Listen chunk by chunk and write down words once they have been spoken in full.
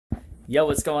Yo,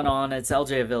 what's going on? It's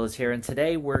LJ Aviles here, and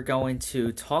today we're going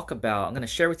to I'm going to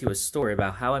share with you a story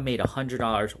about how I made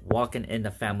 $100 walking in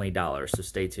the Family Dollar, so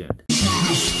stay tuned.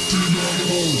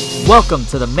 Welcome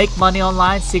to the Make Money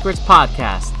Online Secrets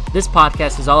Podcast. This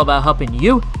podcast is all about helping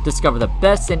you discover the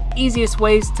best and easiest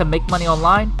ways to make money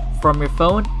online from your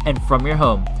phone and from your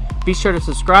home. Be sure to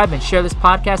subscribe and share this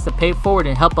podcast to pay it forward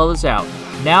and help others out.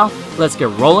 Now, let's get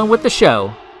rolling with the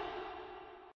show.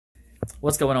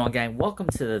 What's going on, gang? Welcome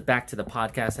to back to the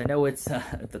podcast. I know it's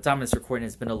at the time of this recording,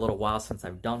 it's been a little while since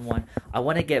I've done one. I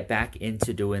want to get back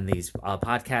into doing these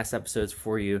podcast episodes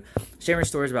for you, sharing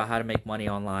stories about how to make money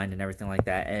online and everything like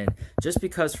that. And just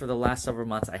because for the last several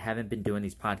months I haven't been doing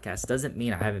these podcasts doesn't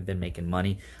mean I haven't been making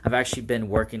money. I've actually been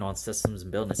working on systems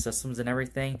and building systems and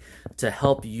everything to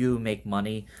help you make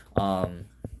money.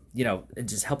 And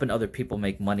just helping other people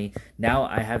make money. Now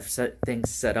I have things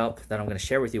set up that I'm going to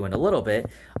share with you in a little bit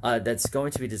that's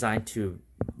going to be designed to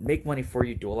make money for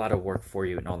you, do a lot of work for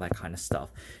you, and all that kind of stuff.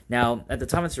 Now, at the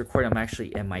time of this recording, I'm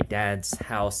actually in my dad's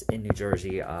house in New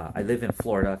Jersey. I live in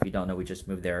Florida. If you don't know, we just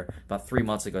moved there about 3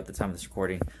 months ago at the time of this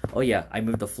recording. Oh yeah, I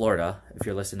moved to Florida. If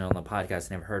you're listening on the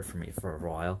podcast, never heard from me for a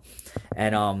while.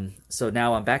 And so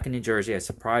now I'm back in New Jersey. I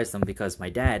surprised them because my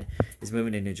dad is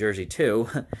moving to New Jersey too.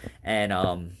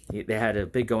 And they had a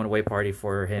big going away party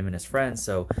for him and his friends.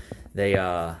 So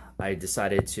I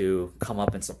decided to come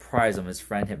up and surprise him. His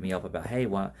friend hit me up about, hey,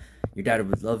 your dad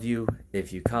would love you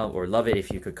if you come, or love it if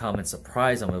you could come and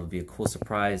surprise him. It would be a cool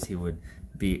surprise. He would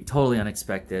be totally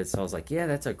unexpected. So I was like, yeah,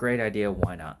 that's a great idea.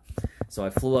 Why not? So I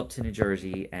flew up to New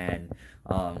Jersey, and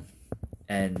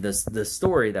the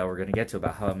story that we're going to get to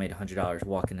about how I made $100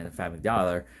 walking in the Family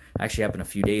Dollar actually happened a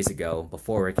few days ago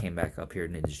before I came back up here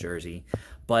to New Jersey.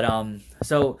 But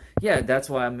so yeah, that's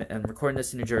why I'm recording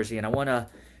this in New Jersey, and I want to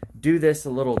do this a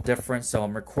little different. So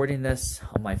I'm recording this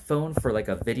on my phone for like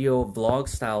a video vlog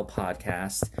style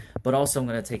podcast, but also I'm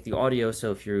going to take the audio.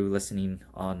 So if you're listening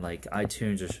on like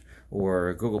iTunes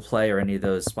or Google Play or any of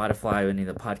those, Spotify or any of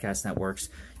the podcast networks,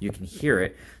 you can hear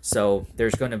it. So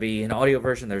there's going to be an audio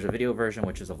version, there's a video version,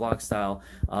 which is a vlog style.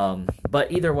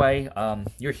 But either way,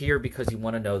 you're here because you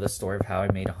want to know the story of how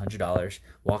I made $100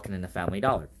 walking in the Family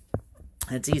Dollar.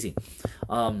 It's easy.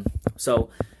 So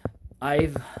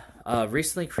I've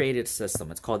recently created a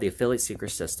system. It's called the Affiliate Secret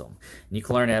System. And you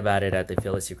can learn about it at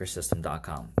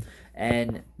theaffiliatesecretsystem.com.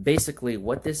 And basically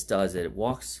what this does, it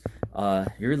walks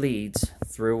your leads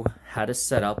through how to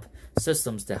set up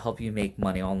systems to help you make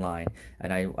money online.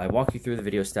 And I walk you through the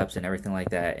video steps and everything like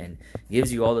that, and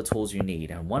gives you all the tools you need.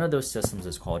 And one of those systems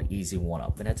is called Easy One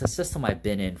Up. And it's a system I've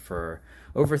been in for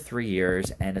over 3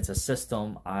 years. And it's a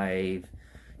system I've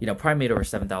probably made over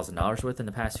 $7,000 with in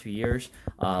the past few years.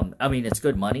 I mean, it's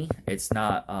good money. It's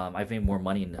not, I've made more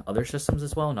money in other systems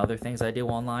as well and other things I do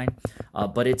online,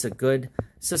 but it's a good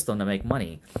system to make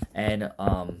money. And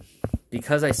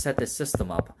because I set this system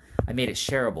up, I made it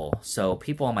shareable. So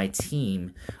people on my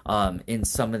team in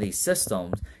some of these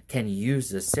systems can use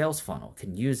this sales funnel,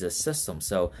 can use this system.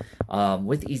 So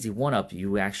with Easy One Up,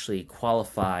 you actually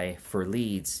qualify for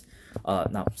leads.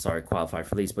 Qualify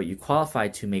for leads, but you qualify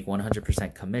to make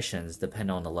 100% commissions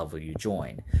depending on the level you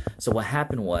join. So what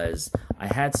happened was I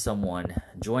had someone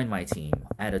join my team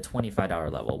at a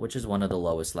 $25 level, which is one of the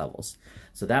lowest levels.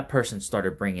 So that person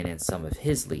started bringing in some of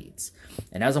his leads.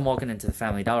 And as I'm walking into the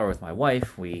Family Dollar with my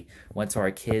wife, we went to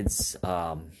our kids'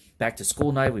 back to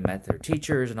school night. We met their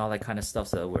teachers and all that kind of stuff.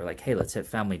 So we're like, hey, let's hit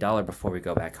Family Dollar before we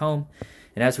go back home.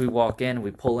 And as we walk in,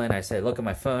 we pull in, I say, look at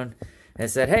my phone, and it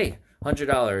said, hey, $100,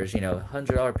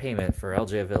 $100 payment for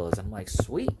LJ Aviles. I'm like,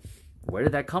 sweet. Where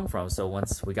did that come from? So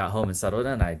once we got home and settled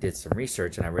in, I did some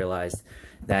research and I realized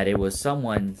that it was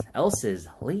someone else's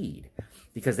lead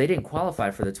because they didn't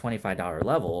qualify for the $25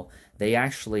 level. They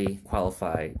actually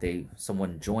qualified.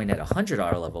 Someone joined at a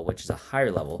 $100 level, which is a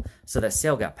higher level. So that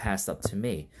sale got passed up to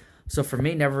me. So for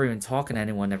me, never even talking to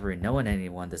anyone, never even knowing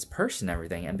anyone, this person,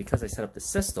 everything, and because I set up the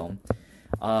system,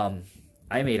 I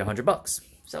made $100.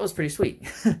 So that was pretty sweet.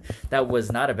 That was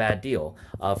not a bad deal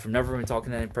from never even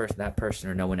talking to that person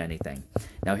or knowing anything.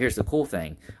 Now, here's the cool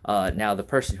thing. Now, the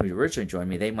person who originally joined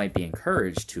me, they might be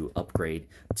encouraged to upgrade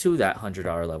to that $100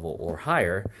 level or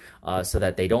higher so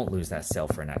that they don't lose that sale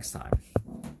for next time.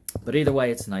 But either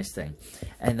way, it's a nice thing.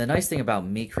 And the nice thing about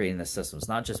me creating this system is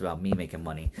not just about me making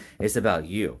money. It's about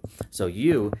you. So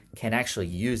you can actually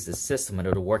use this system and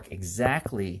it'll work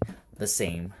exactly the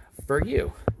same for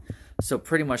you. So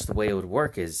pretty much the way it would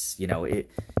work is,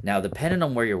 now depending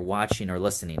on where you're watching or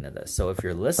listening to this. So if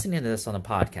you're listening to this on the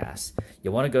podcast,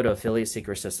 you want to go to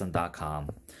affiliatesecretsystem.com,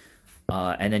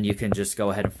 And then you can just go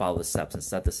ahead and follow the steps and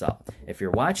set this up. If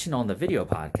you're watching on the video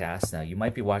podcast, now you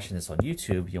might be watching this on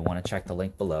YouTube, you'll want to check the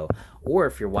link below. Or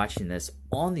if you're watching this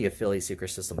on the Affiliate Secret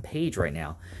System page right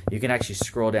now, you can actually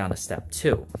scroll down to step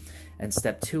 2. And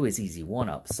step 2 is easy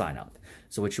one-up, sign up.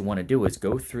 So what you want to do is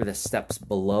go through the steps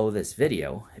below this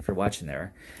video, if you're watching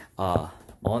there,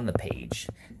 on the page,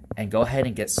 and go ahead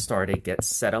and get started, get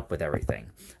set up with everything.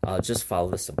 Just follow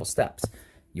the simple steps.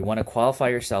 You want to qualify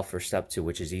yourself for step 2,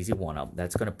 which is easy one-up.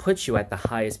 That's going to put you at the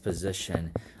highest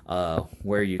position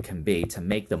where you can be to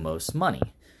make the most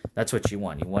money. That's what you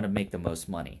want. You want to make the most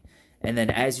money. And then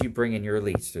as you bring in your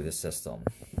leads through the system,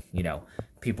 you know,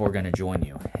 people are going to join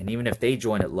you. And even if they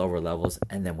join at lower levels,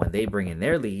 and then when they bring in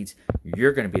their leads,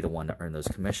 you're going to be the one to earn those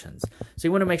commissions. So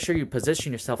you want to make sure you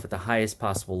position yourself at the highest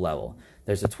possible level.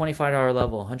 There's a $25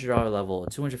 level, $100 level, a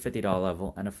 $250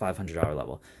 level, and a $500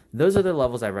 level. Those are the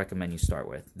levels I recommend you start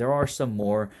with. There are some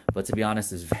more, but to be honest,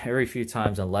 there's very few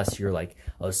times unless you're like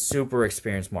a super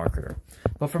experienced marketer.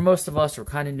 But for most of us, we're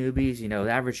kind of newbies, you know,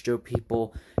 the average Joe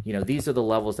people, you know, these are the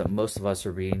levels that most of us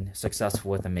are being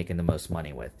successful with and making the most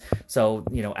money with. So,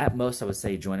 you know, at most I would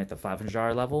say join at the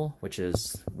 $500 level, which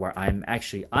is where I'm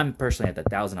personally at the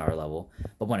 $1,000 level.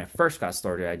 But when I first got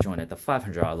started, I joined at the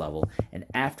 $500 level. And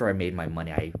after I made my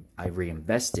money, I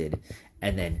reinvested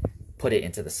and then put it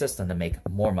into the system to make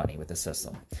more money with the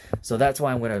system. So that's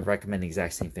why I'm going to recommend the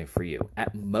exact same thing for you.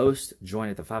 At most, join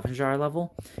at the $500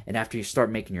 level, and after you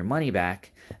start making your money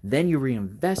back, then you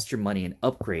reinvest your money and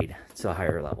upgrade to a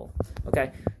higher level. Okay?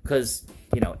 Because,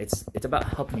 you know, it's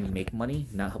about helping you make money,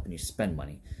 not helping you spend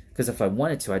money. Because if I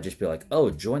wanted to, I'd just be like, oh,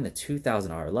 join the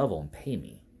 $2,000 level and pay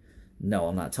me. No,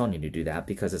 I'm not telling you to do that,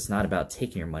 because it's not about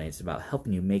taking your money. It's about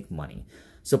helping you make money.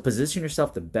 So position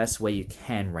yourself the best way you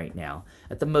can right now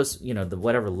at the most, you know, the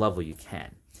whatever level you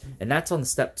can. And that's on the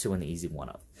step 2 and the easy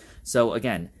one-up. So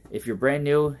again, if you're brand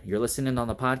new, you're listening on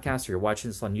the podcast, or you're watching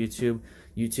this on YouTube,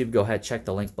 go ahead, check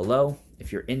the link below.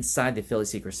 If you're inside the Affiliate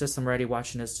Secret System already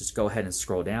watching this, just go ahead and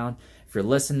scroll down. If you're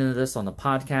listening to this on the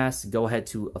podcast, go ahead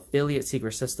to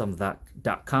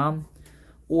affiliatesecretsystem.com,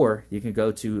 or you can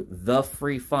go to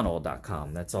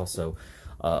thefreefunnel.com. That's also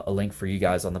a link for you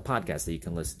guys on the podcast that you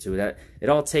can listen to. That it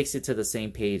all takes you to the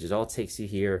same page. It all takes you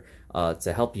here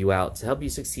to help you out, to help you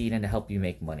succeed, and to help you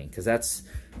make money. Because that's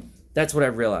what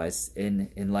I've realized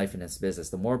in life in this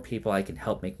business. The more people I can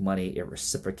help make money, it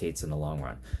reciprocates in the long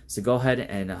run. So go ahead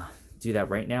and do that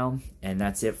right now. And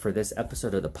that's it for this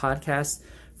episode of the podcast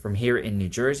from here in New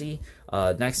Jersey.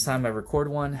 Next time I record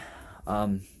one,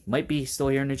 might be still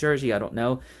here in New Jersey. I don't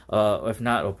know. If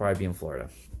not, it'll probably be in Florida.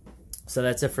 So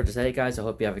that's it for today, guys. I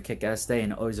hope you have a kick-ass day.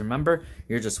 And always remember,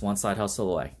 you're just one side hustle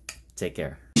away. Take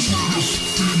care.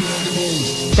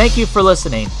 Thank you for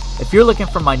listening. If you're looking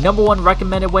for my #1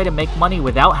 recommended way to make money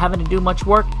without having to do much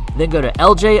work, then go to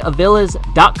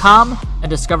ljaviles.com and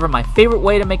discover my favorite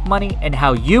way to make money and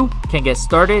how you can get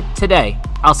started today.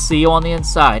 I'll see you on the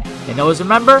inside. And always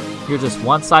remember, you're just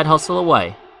one side hustle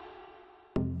away.